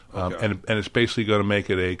 Okay. And it's basically going to make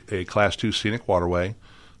it a Class 2 scenic waterway,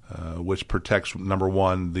 which protects, number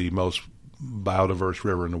one, the most biodiverse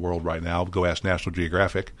river in the world right now. Go ask National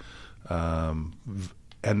Geographic. And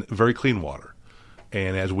very clean water.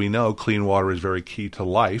 And as we know, clean water is very key to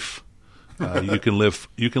life. You can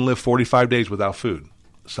live 45 days without food.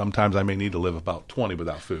 Sometimes I may need to live about 20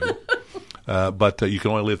 without food. But you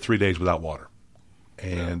can only live 3 days without water.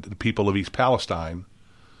 And the people of East Palestine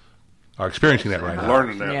are experiencing that right now.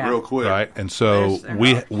 Learning that real quick. Right? And so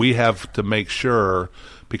we have to make sure,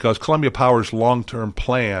 because Columbia Power's long-term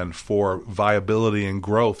plan for viability and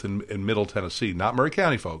growth in Middle Tennessee, not Murray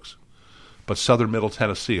County, folks, but southern Middle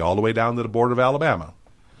Tennessee, all the way down to the border of Alabama,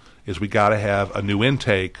 is we got to have a new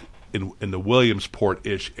intake in the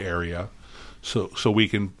Williamsport-ish area, so we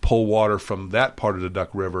can pull water from that part of the Duck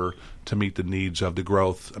River to meet the needs of the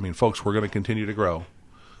growth. I mean, folks, we're going to continue to grow.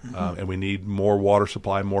 And we need more water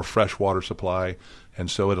supply, more fresh water supply, and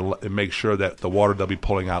so it makes sure that the water they'll be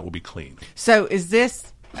pulling out will be clean. So is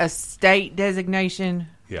this a state designation?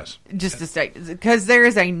 Yes. Just a state, because there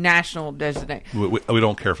is a national designation. We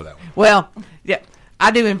don't care for that one. Well, yeah, I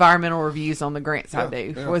do environmental reviews on the grants I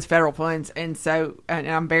do with federal funds, and so and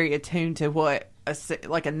I'm very attuned to what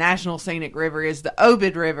a national scenic river is. The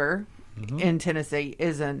Obed River in Tennessee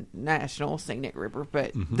is a national scenic river,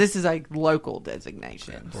 but this is a local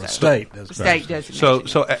designation. Or state designation.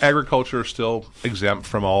 So agriculture is still exempt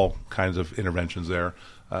from all kinds of interventions there.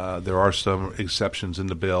 There are some exceptions in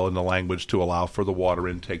the bill and the language to allow for the water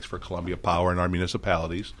intakes for Columbia Power and our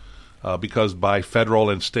municipalities, because by federal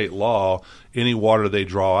and state law, any water they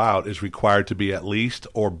draw out is required to be at least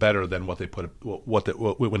or better than what they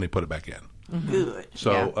when they put it back in. Good.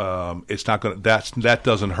 So it's not going to that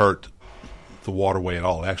doesn't hurt the waterway at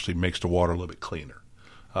all. It actually makes the water a little bit cleaner.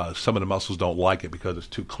 Some of the mussels don't like it because it's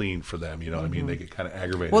too clean for them. You know what I mean? They get kind of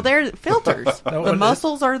aggravated. Well, they're filters. The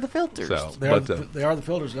mussels are the filters. So, they are the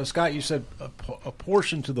filters. Now, Scott, you said a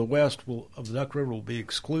portion to the west of the Duck River will be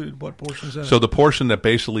excluded. What portion is that? So the portion that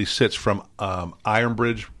basically sits from Iron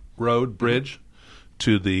Bridge Road Bridge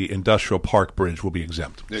to the Industrial Park Bridge will be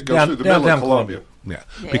exempt. It goes through the middle of Columbia. Yeah,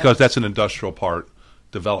 because that's an industrial part,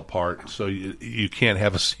 developed part, so you can't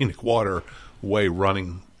have a scenic waterway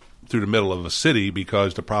running through the middle of a city,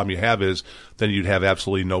 because the problem you have is then you'd have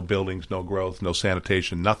absolutely no buildings, no growth, no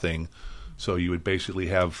sanitation, nothing. So you would basically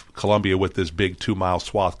have Columbia with this big 2-mile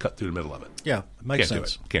swath cut through the middle of it. Yeah, it makes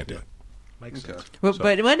sense. Can't do it. Makes sense.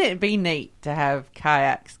 But wouldn't it be neat to have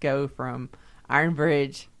kayaks go from Iron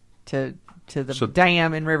Bridge to the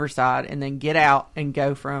dam in Riverside, and then get out and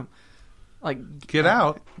go from get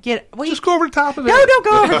out? Just go over the top of it. No, don't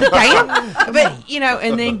go over the dam. But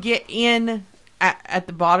and then get in at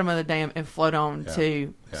the bottom of the dam and float on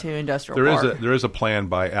to Industrial Park. There is a plan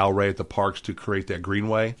by Al Ray at the parks to create that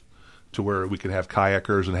greenway, to where we can have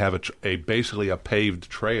kayakers and have basically a paved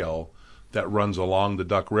trail that runs along the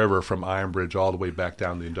Duck River from Iron Bridge all the way back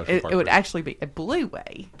down the Industrial Park. It would actually be a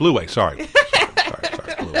blueway. Blueway, sorry. Sorry,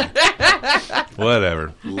 blueway.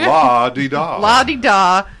 Whatever. La-di-da.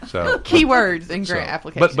 La-di-da. So, keywords in grant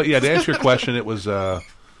applications. But yeah, to answer your question, it was, this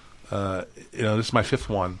is my 5th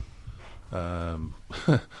one.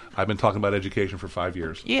 I've been talking about education for 5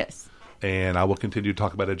 years. Yes. And I will continue to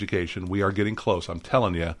talk about education. We are getting close. I'm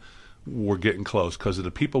telling you, we're getting close because of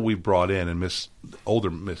the people we've brought in, and older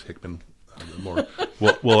Miss Hickman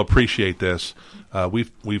will appreciate this.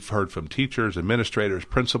 We've heard from teachers, administrators,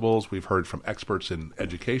 principals. We've heard from experts in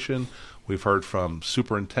education. We've heard from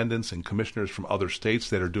superintendents and commissioners from other states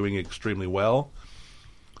that are doing extremely well.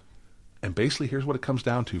 And basically, here's what it comes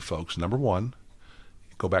down to, folks. Number one,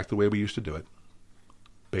 go back the way we used to do it.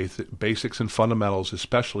 Basics and fundamentals,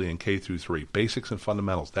 especially in K through 3. Basics and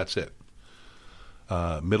fundamentals, that's it.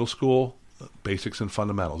 Middle school, basics and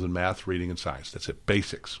fundamentals in math, reading, and science. That's it,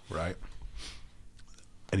 basics, right?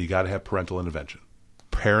 And you got to have parental intervention.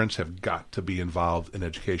 Parents have got to be involved in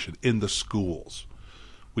education in the schools.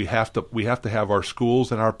 We have to have our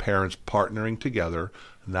schools and our parents partnering together,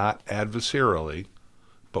 not adversarially,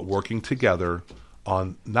 but working together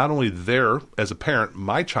on not only as a parent,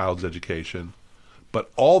 my child's education, but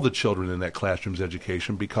all the children in that classroom's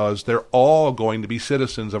education, because they're all going to be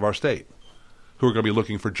citizens of our state who are going to be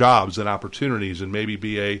looking for jobs and opportunities and maybe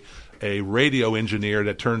be a radio engineer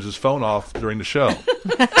that turns his phone off during the show.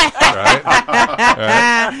 Right?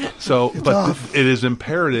 So, but it is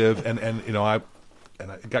imperative, and I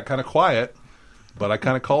got kind of quiet, but I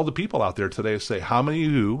kind of called the people out there today to say, how many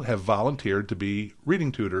of you have volunteered to be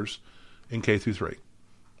reading tutors in K through 3?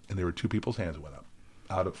 And there were 2 people's hands that went up.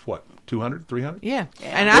 Out of what, 200, 300? Yeah.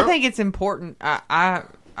 And I think it's important. I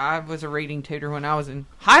was a reading tutor when I was in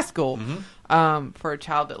high school for a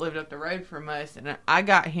child that lived up the road from us, and I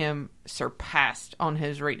got him surpassed on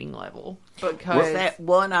his reading level because that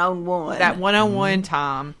one-on-one. That one-on-one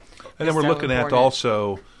time. And then we're looking at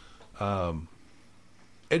also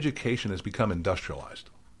education has become industrialized.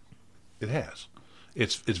 It has.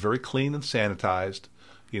 It's very clean and sanitized.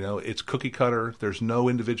 It's cookie cutter. There's no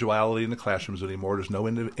individuality in the classrooms anymore. There's no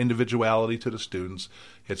individuality to the students.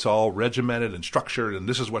 It's all regimented and structured, and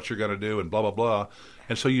this is what you're going to do, and blah blah blah.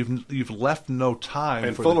 And so you've left no time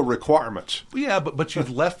and full of requirements. Yeah, but you've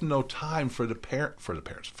left no time for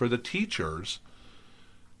the teachers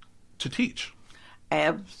to teach.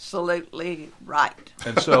 Absolutely right.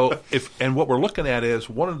 And so and what we're looking at is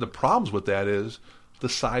one of the problems with that is the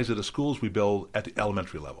size of the schools we build at the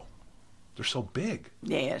elementary level. They're so big.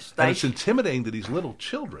 Yes. And it's intimidating to these little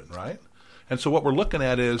children, right? And so what we're looking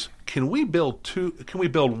at is, can we build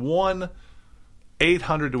one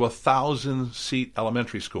 800 to 1,000 seat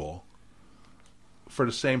elementary school for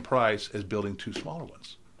the same price as building 2 smaller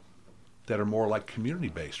ones that are more like community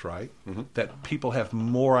based, right? Mm-hmm. That people have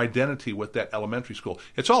more identity with that elementary school.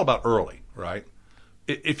 It's all about early, right?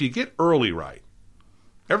 If you get early right,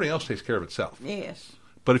 everything else takes care of itself. Yes.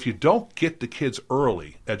 But if you don't get the kids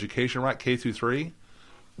early education right, K through 3,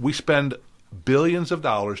 we spend billions of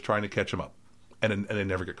dollars trying to catch them up, and they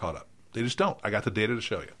never get caught up. They just don't. I got the data to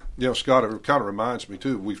show you. Scott, it kind of reminds me,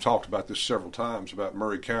 too, we've talked about this several times, about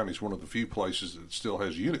Murray County is one of the few places that still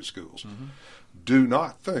has unit schools. Mm-hmm. Do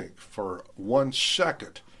not think for 1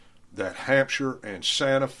 second that Hampshire and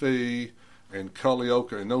Santa Fe and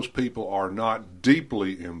Culleoka and those people are not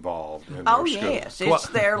deeply involved in their schools. Yes, it's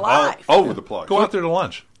their life. All over the place. Go out there to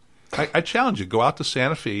lunch. I challenge you. Go out to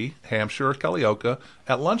Santa Fe, Hampshire, or Culleoka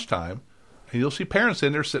at lunchtime, and you'll see parents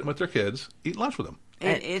in there sitting with their kids, eating lunch with them.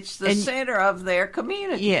 It's the center of their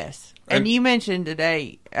community. Yes. And you mentioned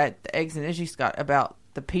today at the Eggs and Issues, Scott, about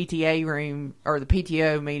the PTA room or the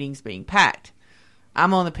PTO meetings being packed.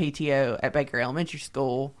 I'm on the PTO at Baker Elementary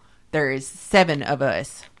School. There is 7 of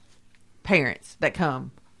us parents that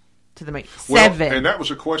come to the meeting. 7. And that was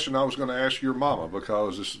a question I was going to ask your mama,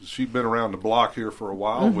 because she'd been around the block here for a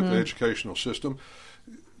while with the educational system.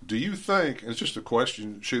 Do you think, and it's just a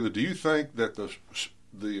question, Sheila, do you think that the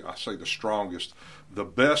strongest, the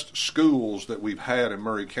best schools that we've had in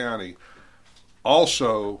Murray County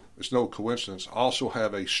also, it's no coincidence, also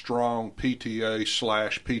have a strong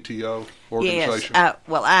PTA/PTO organization? Yes.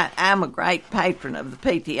 I'm a great patron of the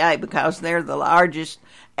PTA because they're the largest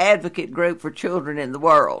advocate group for children in the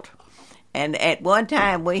world. And at one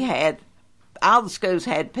time all the schools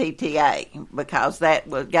had PTA because that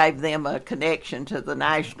gave them a connection to the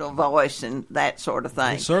national voice and that sort of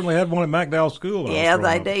thing. They certainly had one at McDowell School. Yeah,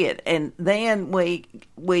 they did. And then we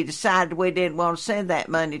decided we didn't want to send that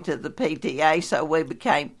money to the PTA, so we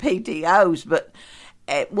became PTOs. But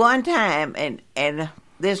at one time, and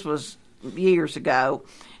this was years ago,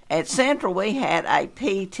 at Central we had a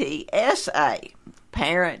PTSA,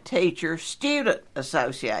 Parent Teacher Student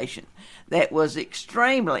Association, that was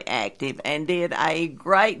extremely active and did a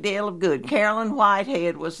great deal of good. Carolyn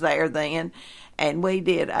Whitehead was there then, and we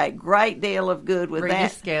did a great deal of good with Rita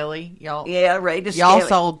that. Skelly, y'all. Yeah, Rita y'all Skelly.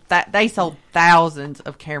 sold that. They sold thousands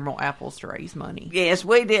of caramel apples to raise money. Yes,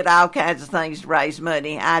 we did all kinds of things to raise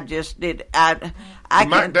money. I just did. The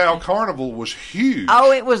McDowell Carnival was huge.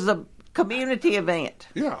 Oh, it was a community event.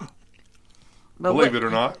 Yeah, believe it or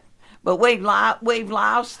not. But we've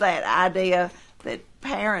lost that idea that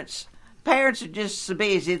parents are just so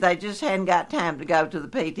busy, they just hadn't got time to go to the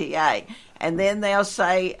PTA. And then they'll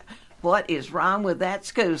say, what is wrong with that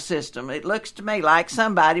school system? It looks to me like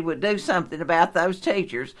somebody would do something about those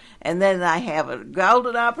teachers, and then they have a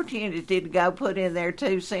golden opportunity to go put in their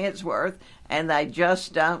 2 cents worth, and they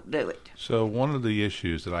just don't do it. So one of the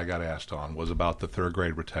issues that I got asked on was about the 3rd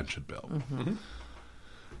grade retention bill. Mm-hmm.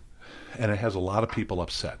 And it has a lot of people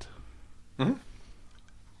upset. Mm-hmm.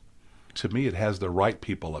 To me, it has the right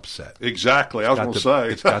people upset. Exactly. I was going to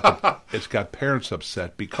say. It's got parents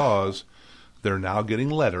upset because they're now getting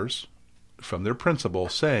letters from their principal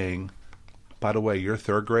saying, by the way, your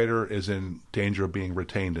 3rd grader is in danger of being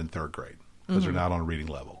retained in 3rd grade because they're not on a reading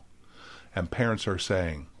level. And parents are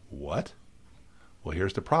saying, what? Well,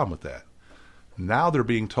 here's the problem with that. Now they're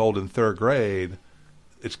being told in 3rd grade,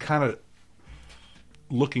 it's kind of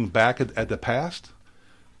looking back at the past,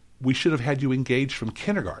 we should have had you engaged from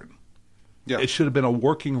kindergarten. Yeah. It should have been a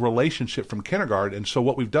working relationship from kindergarten. And so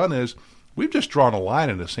what we've done is we've just drawn a line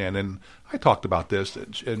in the sand. And I talked about this,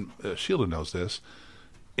 and Sheila knows this.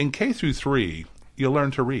 In K through 3, you learn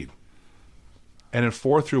to read. And in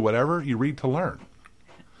 4 through whatever, you read to learn.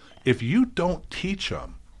 If you don't teach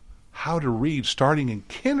them how to read starting in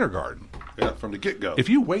kindergarten, from the get-go. If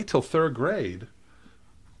you wait till 3rd grade,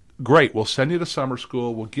 great, we'll send you to summer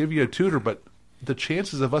school, we'll give you a tutor, but the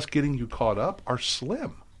chances of us getting you caught up are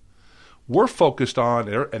slim. We're focused on,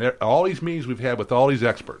 and all these meetings we've had with all these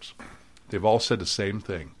experts, they've all said the same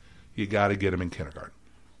thing. You got to get them in kindergarten.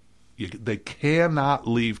 They cannot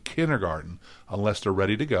leave kindergarten unless they're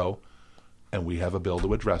ready to go, and we have a bill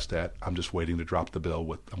to address that. I'm just waiting to drop the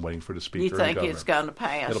bill. I'm waiting for the speaker. You and think governor. it's going to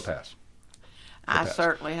pass? It'll pass. I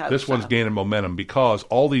certainly hope This one's gaining momentum because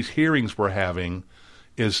all these hearings we're having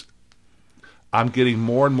is I'm getting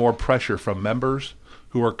more and more pressure from members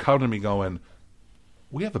who are coming to me going,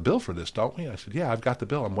 we have a bill for this, don't we? I said, yeah, I've got the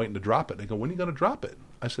bill. I'm waiting to drop it. They go, when are you going to drop it?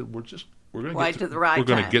 I said, we're going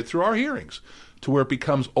to get through our hearings to where it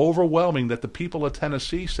becomes overwhelming that the people of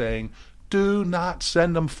Tennessee saying, do not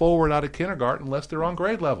send them forward out of kindergarten unless they're on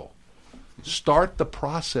grade level. Start the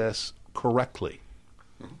process correctly.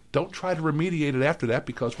 Don't try to remediate it after that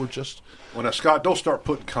because we're just... Well, now, Scott, don't start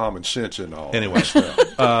putting common sense in all anyway.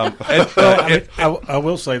 I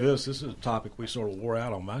will say this. This is a topic we sort of wore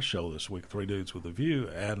out on my show this week, Three Dudes with a View.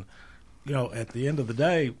 And, at the end of the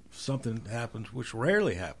day, something happens, which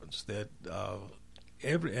rarely happens, that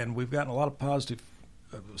and we've gotten a lot of positive,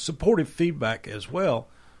 supportive feedback as well.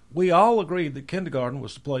 We all agreed that kindergarten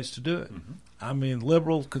was the place to do it. Mm-hmm. I mean,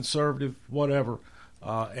 liberal, conservative, whatever,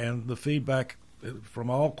 and the feedback from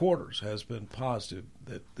all quarters has been positive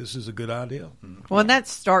that this is a good idea. Well, and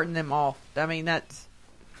that's starting them off. I mean, that's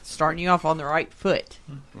starting you off on the right foot.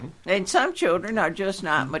 Mm-hmm. And some children are just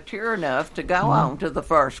not mature enough to go on to the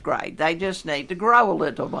 1st grade. They just need to grow a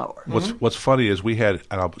little more. What's funny is we had,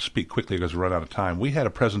 and I'll speak quickly because we run out of time, we had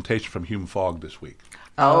a presentation from Hume Fogg this week.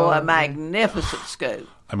 Oh, a magnificent school.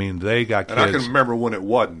 I mean, they got kids. And I can remember when it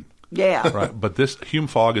wasn't. Yeah. Right, but this Hume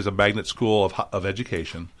Fogg is a magnet school of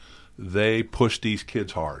education. They push these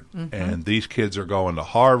kids hard. Mm-hmm. And these kids are going to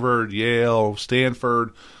Harvard, Yale,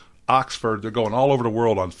 Stanford, Oxford. They're going all over the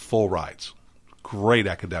world on full rides. Great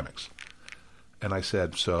academics. And I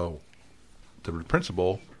said, so to the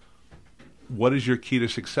principal, what is your key to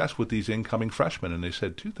success with these incoming freshmen? And they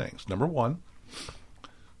said 2 things. Number 1,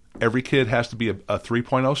 every kid has to be a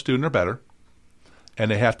 3.0 student or better, and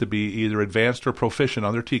they have to be either advanced or proficient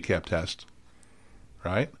on their TCAP test,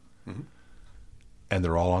 right? Mm-hmm. And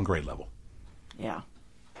they're all on grade level. Yeah.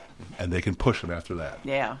 And they can push them after that.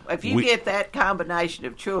 Yeah. If you get that combination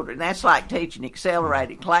of children, that's like teaching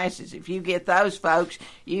accelerated classes. If you get those folks,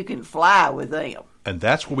 you can fly with them. And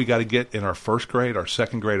that's what we got to get in our 1st grade, our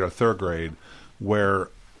 2nd grade, our 3rd grade, where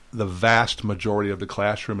the vast majority of the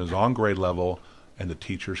classroom is on grade level and the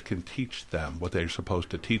teachers can teach them what they're supposed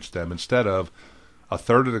to teach them instead of a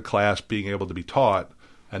third of the class being able to be taught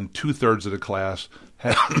and 2/3 of the class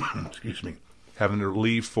having to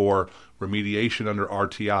leave for remediation under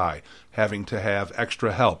RTI, having to have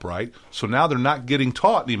extra help, right? So now they're not getting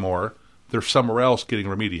taught anymore. They're somewhere else getting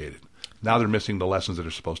remediated. Now they're missing the lessons that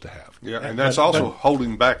they're supposed to have. Yeah, and that's also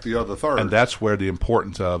holding back the other third. And that's where the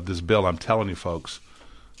importance of this bill, I'm telling you folks,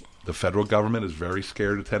 the federal government is very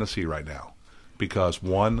scared of Tennessee right now because,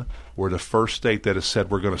 1, we're the first state that has said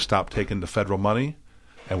we're going to stop taking the federal money,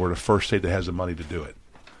 and we're the first state that has the money to do it.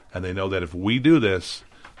 And they know that if we do this,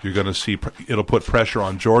 you're going to see it'll put pressure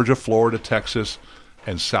on Georgia, Florida, Texas,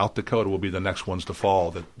 and South Dakota will be the next ones to fall,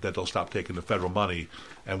 that they'll stop taking the federal money,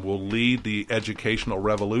 and will lead the educational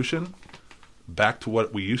revolution back to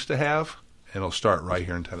what we used to have, and it'll start right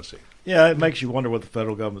here in Tennessee. Yeah, it makes you wonder what the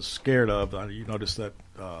federal government's scared of. You noticed that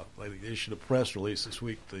they issued a press release this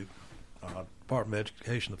week, the Department of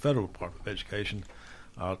Education, the Federal Department of Education,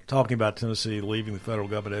 talking about Tennessee leaving the federal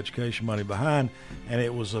government education money behind, and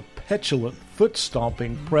it was a petulant,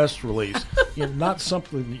 foot-stomping press release. Not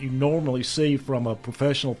something that you normally see from a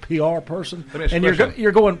professional PR person. And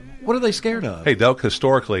you're going, what are they scared of? Hey, Doak,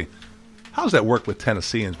 historically, how does that work with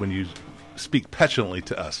Tennesseans when you speak petulantly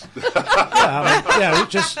to us? It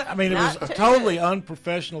was totally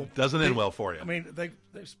unprofessional. Doesn't end well for you. I mean, they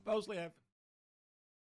supposedly have